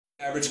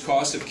Average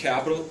cost of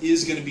capital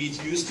is going to be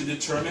used to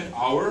determine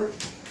our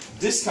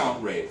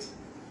discount rate.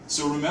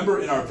 So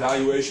remember in our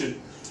valuation,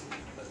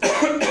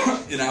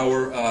 in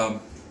our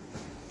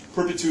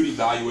perpetuity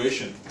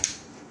valuation,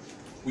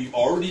 we've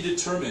already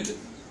determined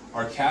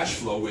our cash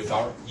flow with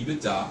our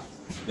EBITDA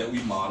that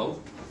we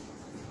modeled.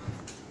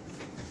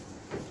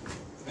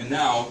 And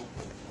now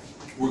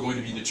we're going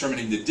to be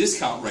determining the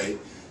discount rate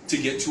to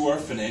get to our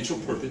financial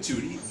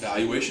perpetuity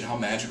valuation. How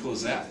magical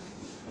is that?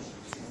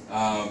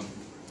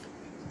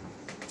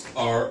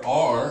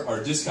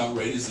 Our discount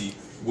rate is the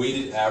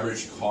weighted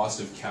average cost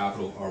of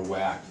capital, our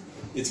WACC.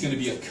 It's going to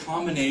be a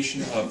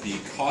combination of the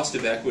cost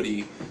of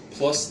equity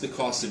plus the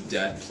cost of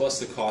debt plus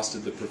the cost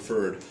of the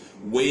preferred,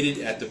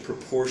 weighted at the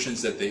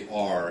proportions that they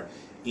are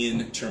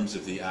in terms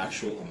of the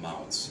actual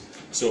amounts.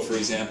 So for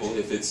example,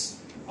 if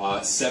it's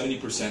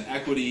 70%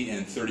 equity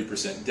and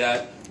 30%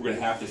 debt, we're going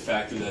to have to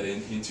factor that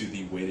into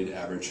the weighted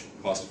average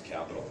cost of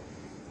capital.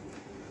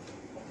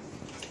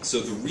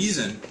 So the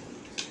reason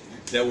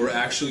that we're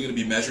actually going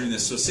to be measuring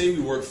this, so say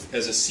we work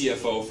as a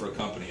CFO for a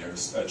company or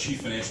a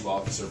chief financial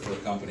officer for a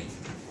company.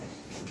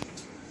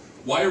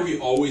 Why are we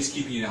always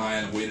keeping an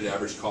eye on weighted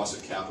average cost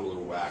of capital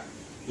or WACC?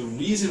 The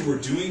reason we're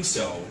doing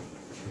so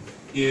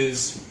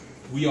is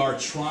we are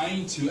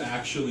trying to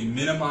actually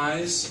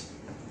minimize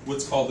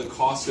what's called the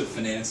cost of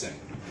financing.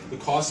 The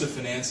cost of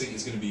financing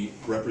is going to be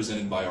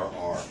represented by our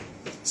R.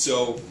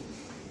 So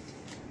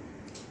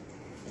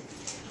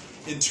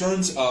in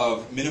terms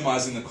of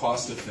minimizing the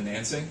cost of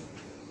financing,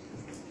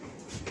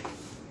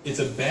 it's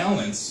a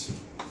balance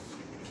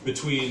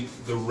between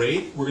the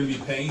rate we're going to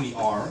be paying, the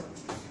R,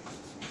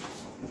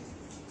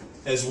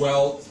 as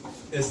well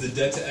as the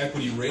debt to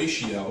equity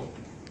ratio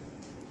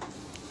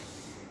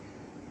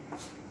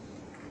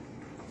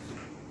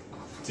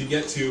to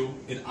get to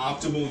an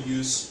optimal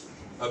use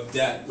of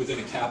debt within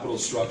a capital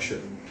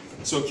structure.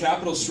 So a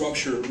capital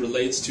structure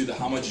relates to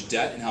how much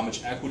debt and how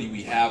much equity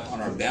we have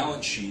on our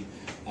balance sheet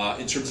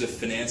in terms of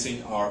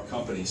financing our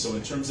company. So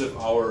in terms of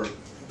our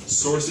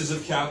sources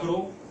of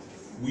capital,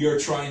 we are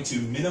trying to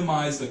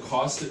minimize the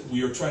cost,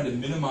 we are trying to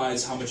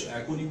minimize how much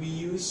equity we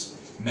use,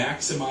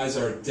 maximize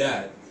our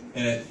debt,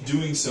 and at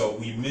doing so,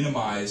 we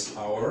minimize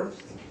our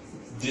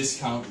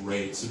discount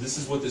rate. So this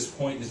is what this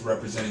point is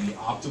representing, the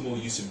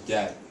optimal use of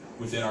debt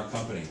within our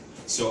company.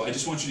 So I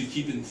just want you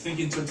to think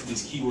in terms of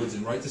these keywords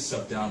and write this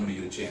stuff down when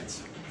you get a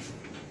chance.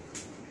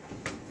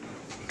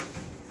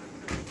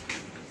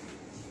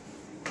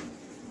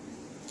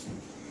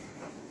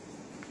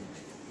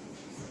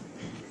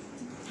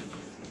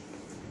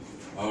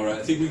 All right,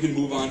 I think we can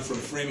move on from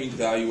framing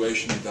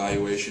valuation and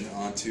valuation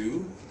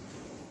onto,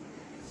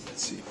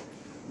 let's see.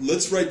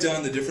 Let's write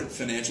down the different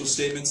financial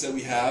statements that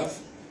we have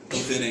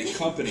within a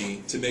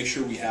company to make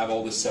sure we have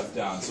all this stuff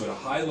down. So at a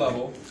high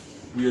level,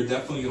 we are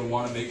definitely going to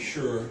want to make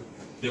sure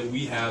that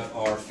we have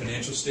our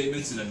financial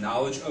statements and a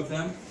knowledge of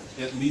them,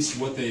 at least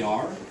what they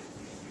are.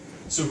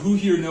 So who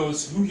here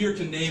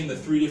can name the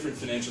 3 different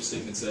financial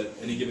statements that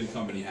any given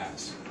company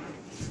has?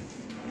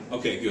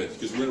 Okay, good,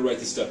 because we're going to write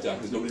this stuff down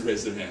because nobody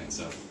raised their hand.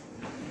 So.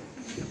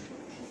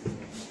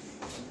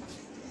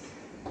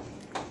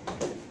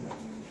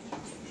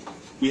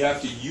 We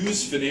have to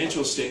use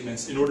financial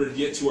statements in order to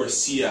get to our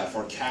CF,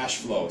 our cash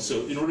flow.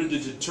 So in order to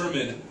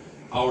determine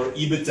our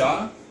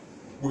EBITDA,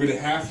 we're going to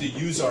have to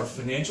use our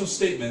financial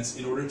statements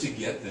in order to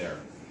get there.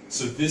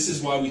 So this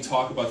is why we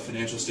talk about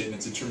financial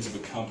statements in terms of a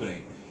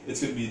company.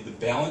 It's going to be the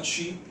balance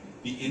sheet,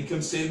 the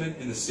income statement,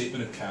 and the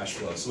statement of cash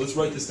flow. So let's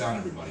write this down,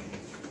 everybody.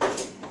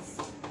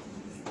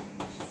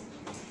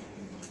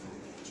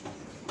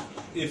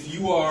 If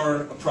you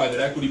are a private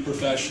equity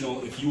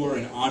professional, if you are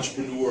an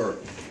entrepreneur,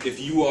 if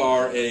you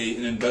are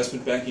an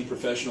investment banking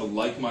professional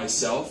like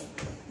myself,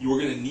 you are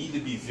going to need to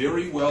be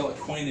very well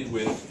acquainted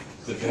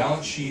with the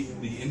balance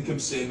sheet, the income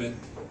statement,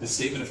 the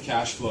statement of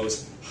cash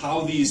flows,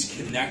 how these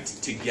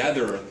connect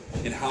together,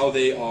 and how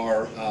they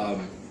are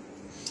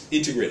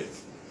integrated.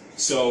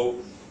 So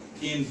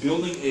in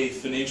building a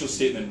financial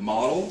statement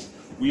model,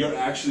 we are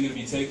actually going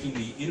to be taking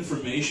the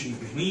information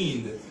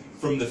gleaned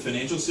from the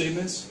financial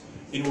statements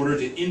in order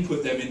to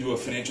input them into a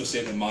financial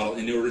statement model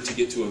in order to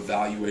get to a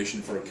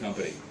valuation for a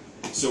company.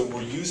 So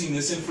we're using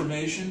this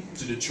information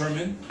to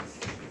determine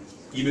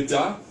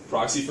EBITDA,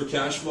 proxy for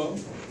cash flow,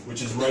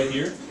 which is right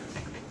here,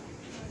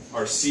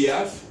 our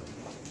CF,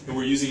 and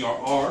we're using our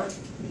R,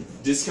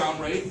 discount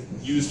rate,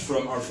 used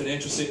from our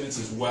financial statements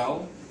as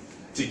well,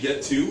 to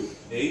get to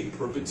a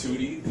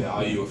perpetuity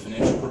value, a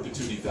financial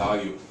perpetuity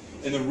value.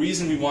 And the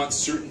reason we want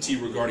certainty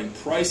regarding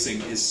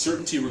pricing is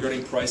certainty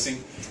regarding pricing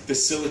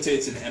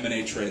facilitates an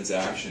M&A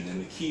transaction.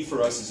 And the key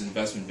for us as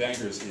investment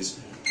bankers is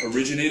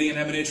originating an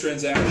M&A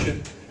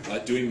transaction,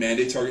 doing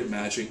mandate target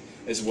matching,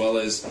 as well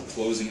as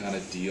closing on a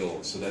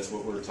deal. So that's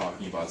what we're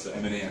talking about, so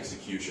M&A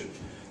execution.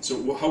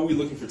 So how are we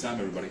looking for time,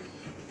 everybody?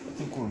 I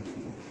think we're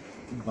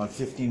about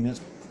 15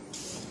 minutes.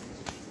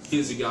 He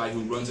is a guy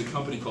who runs a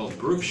company called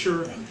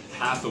Berkshire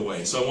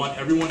Hathaway. So I want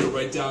everyone to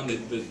write down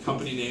the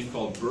company name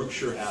called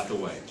Berkshire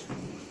Hathaway.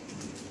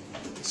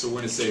 So we're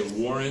going to say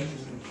Warren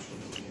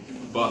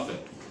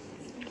Buffett.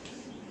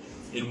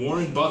 And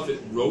Warren Buffett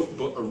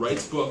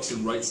writes books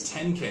and writes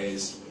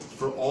 10Ks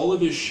for all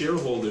of his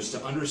shareholders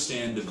to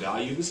understand the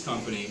value of his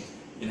company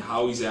and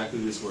how exactly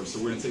this works. So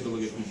we're going to take a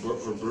look at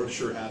who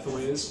Berkshire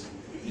Hathaway is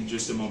in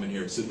just a moment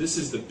here. So this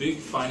is the big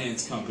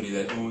finance company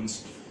that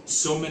owns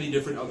so many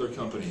different other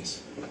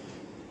companies.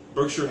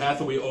 Berkshire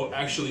Hathaway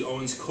actually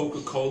owns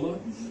Coca-Cola.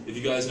 If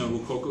you guys know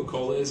who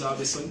Coca-Cola is,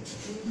 obviously.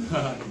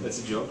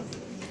 That's a joke.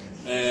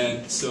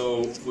 And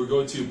so we'll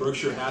go to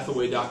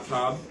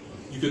BerkshireHathaway.com.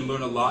 You can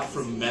learn a lot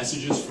from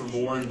messages from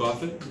Warren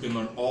Buffett. You can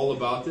learn all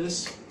about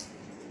this.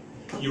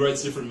 He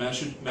writes different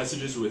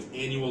messages with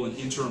annual and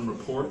interim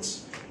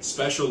reports,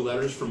 special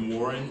letters from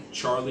Warren,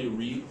 Charlie,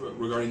 Reed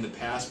regarding the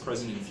past,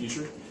 present, and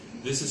future.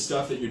 This is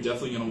stuff that you're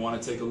definitely going to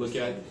want to take a look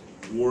at.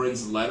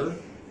 Warren's letter.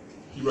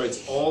 He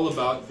writes all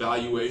about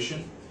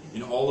valuation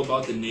and all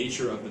about the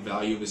nature of the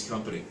value of his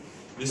company.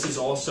 This is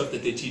all stuff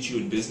that they teach you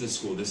in business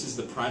school. This is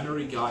the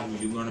primary guy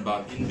who you learn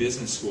about in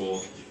business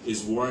school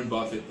is Warren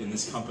Buffett in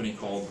this company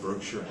called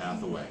Berkshire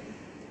Hathaway.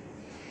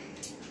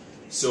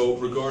 So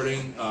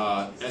regarding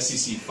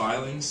SEC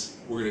filings,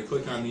 we're going to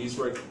click on these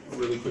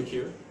really quick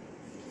here.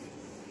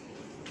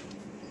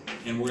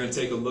 And we're going to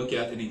take a look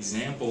at an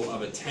example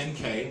of a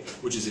 10K,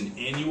 which is an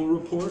annual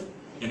report,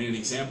 and an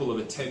example of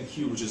a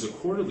 10Q, which is a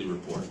quarterly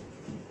report.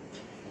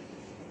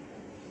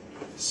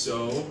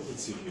 So,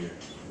 let's see here.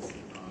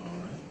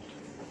 Alright.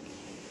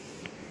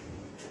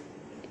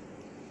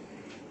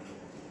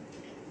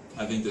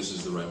 I think this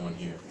is the right one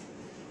here.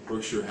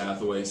 Berkshire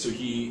Hathaway. So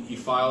he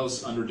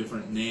files under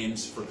different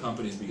names for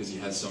companies because he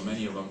has so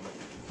many of them.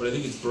 But I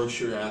think it's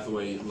Berkshire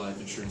Hathaway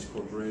Life Insurance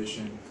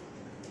Corporation.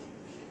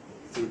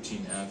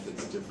 13F,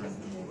 that's different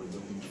than what we're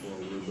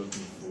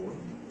looking for.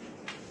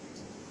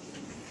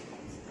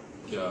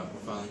 Yeah,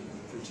 filing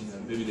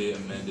 13F. Maybe they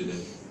amended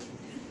it.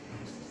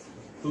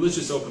 But let's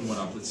just open one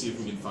up. Let's see if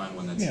we can find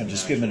one that's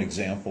just give an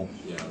example.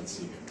 Yeah, let's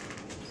see.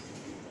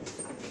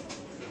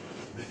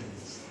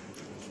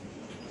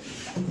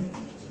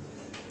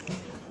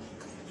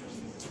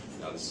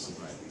 No, this isn't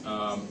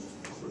right.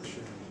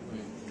 Berkshire.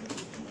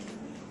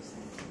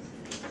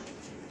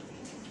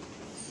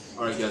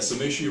 All right, guys. So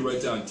make sure you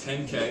write down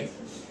 10K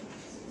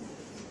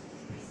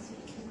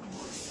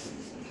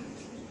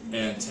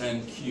and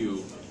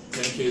 10Q.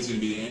 10K is going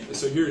to be the,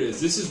 so here it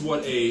is. This is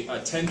what a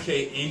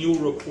 10K annual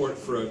report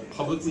for a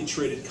publicly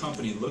traded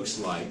company looks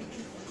like.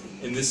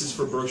 And this is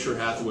for Berkshire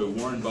Hathaway,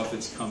 Warren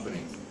Buffett's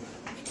company.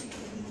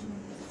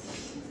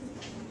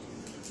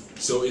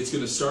 So it's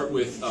going to start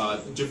with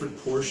different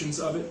portions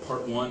of it,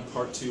 part 1,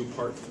 part 2,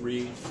 part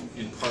 3,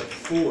 and part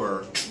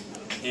 4.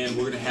 And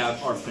we're going to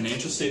have our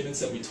financial statements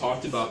that we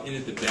talked about in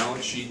it, the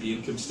balance sheet, the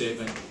income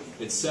statement,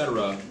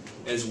 etc.,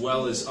 as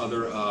well as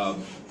other,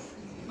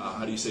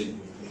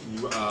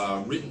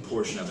 written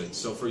portion of it.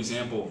 So for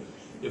example,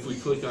 if we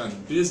click on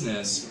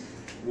business,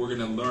 we're going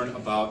to learn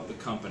about the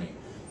company.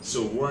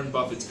 So Warren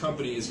Buffett's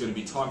company is going to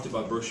be talked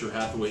about. Berkshire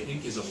Hathaway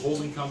Inc. is a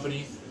holding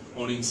company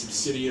owning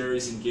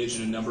subsidiaries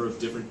engaged in a number of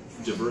different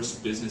diverse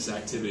business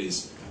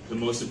activities. The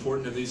most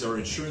important of these are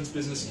insurance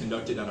business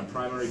conducted on a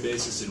primary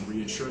basis and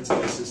reinsurance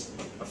basis,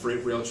 a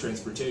freight rail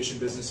transportation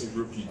business, a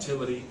group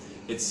utility,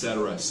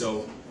 etc.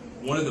 So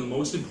one of the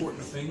most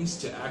important things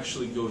to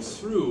actually go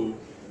through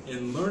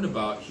and learn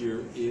about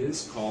here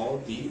is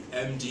called the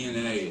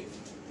MD&A,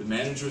 the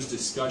Manager's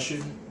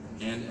Discussion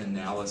and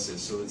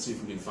Analysis. So let's see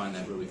if we can find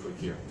that really quick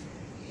here.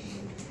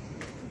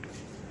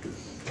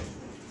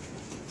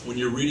 When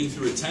you're reading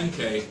through a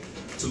 10K,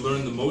 to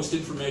learn the most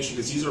information,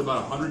 because these are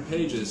about 100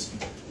 pages,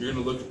 you're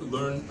going to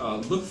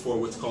look for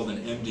what's called an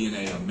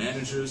MD&A, a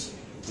Manager's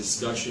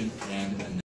Discussion and Analysis.